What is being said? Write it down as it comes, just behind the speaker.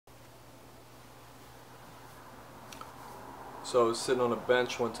So I was sitting on a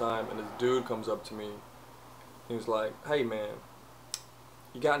bench one time, and this dude comes up to me. He was like, "Hey man,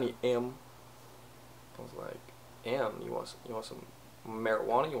 you got any M?" I was like, "M? You want some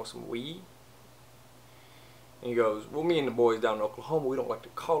marijuana? You want some weed?" And he goes, "Well, me and the boys down in Oklahoma, we don't like to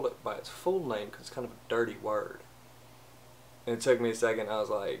call it by its full name because it's kind of a dirty word." And it took me a second. I was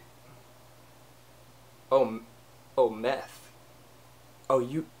like, "Oh, meth. Oh,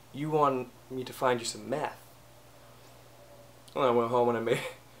 you want me to find you some meth?" And I went home and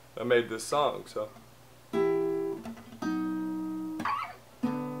I made this song. So.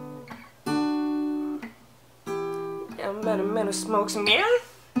 Yeah, I met a man who smokes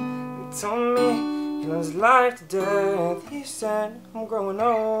meth. He told me he loves life to death. He said, "I'm growing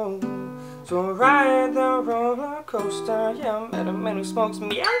old, so I ride the roller coaster." Yeah, I met a man who smokes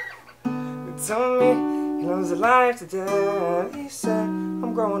meth. He told me he loves life to death. He said,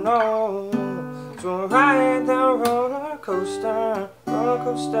 "I'm growing old, so I ride the roller coaster, roller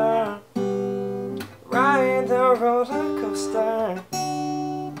coaster, ride the roller coaster."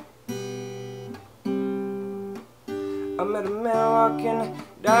 I met a man walking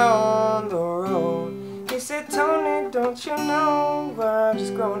down the road. He said, "Tony, don't you know we're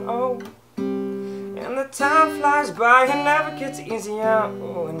just growing old, and the time flies by and never gets easier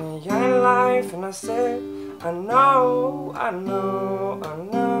when you're young in life?" And I said, I know.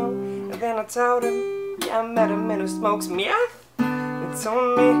 And then I told him, yeah, I met a man who smokes meth. He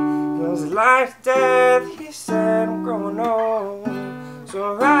told me he loves life to death. He said, "I'm growing old, so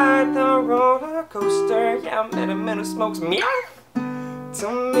I ride the roller coaster." Yeah, I met a man who smokes meth.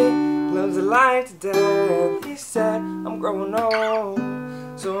 Told me he loves life to death. He said, "I'm growing old,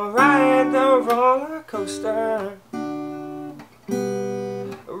 so I ride the roller coaster,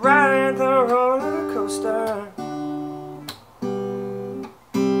 ride the roller coaster."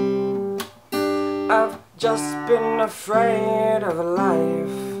 I've just been afraid of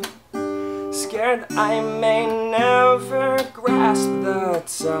life, scared I may never grasp the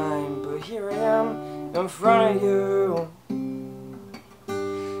time. But here I am in front of you,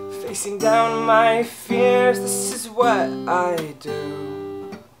 facing down my fears. This is what I do.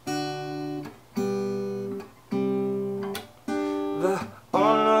 The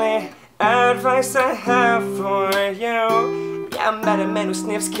only advice I have for you, yeah, I met a man who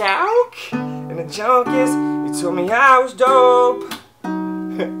sniffs coke, and the joke is, he told me I was dope.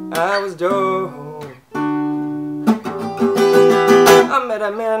 I was dope. I met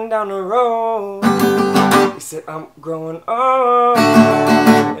a man down the road. He said, "I'm growing old,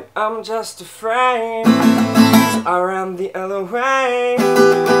 and I'm just afraid." So I ran the other way.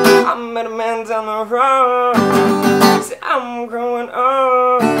 I met a man down the road. He said, "I'm growing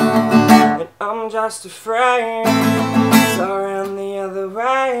old, and I'm just afraid." So I ran the other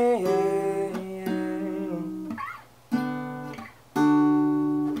way.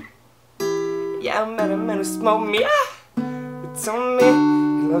 Yeah, I met a man who smoked me. He told me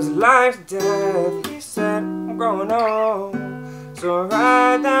he loves life to death. He said, "I'm growing old, so I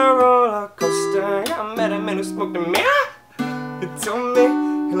ride the roller coaster." Yeah, I met a man who smoked me. He told me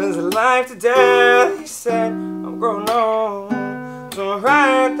he loves life to death. He said, "I'm growing old, so I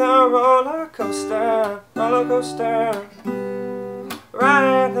ride the roller coaster, roller coaster,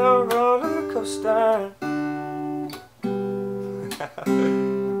 ride the roller coaster."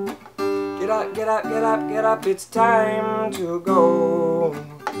 Get up, get up, get up, get up, it's time to go.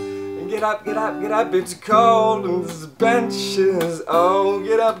 Get up, get up, get up, it's cold and this bench is old.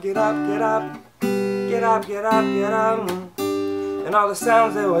 Get up, get up, get up, get up, get up, get up. And all the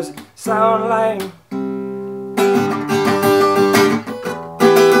sounds there was sound like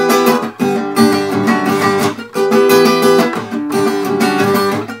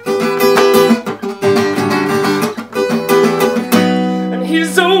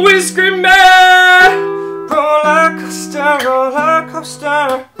he's always screaming, "Roller coaster, roller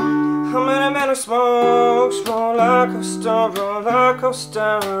coaster." I met a man who smokes roller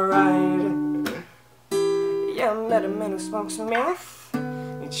coaster ride. Yeah, I met a man who smokes meth.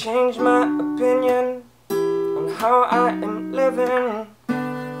 He changed my opinion on how I am living.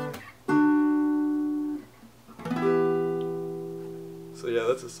 So yeah,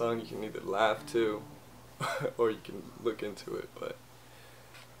 that's a song you can either laugh to, or you can look into it. But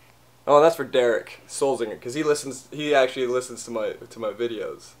oh, that's for Derek Solzinger, because he actually listens to my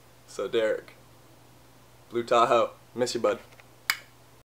videos. So Derek, Blue Tahoe, miss you, bud.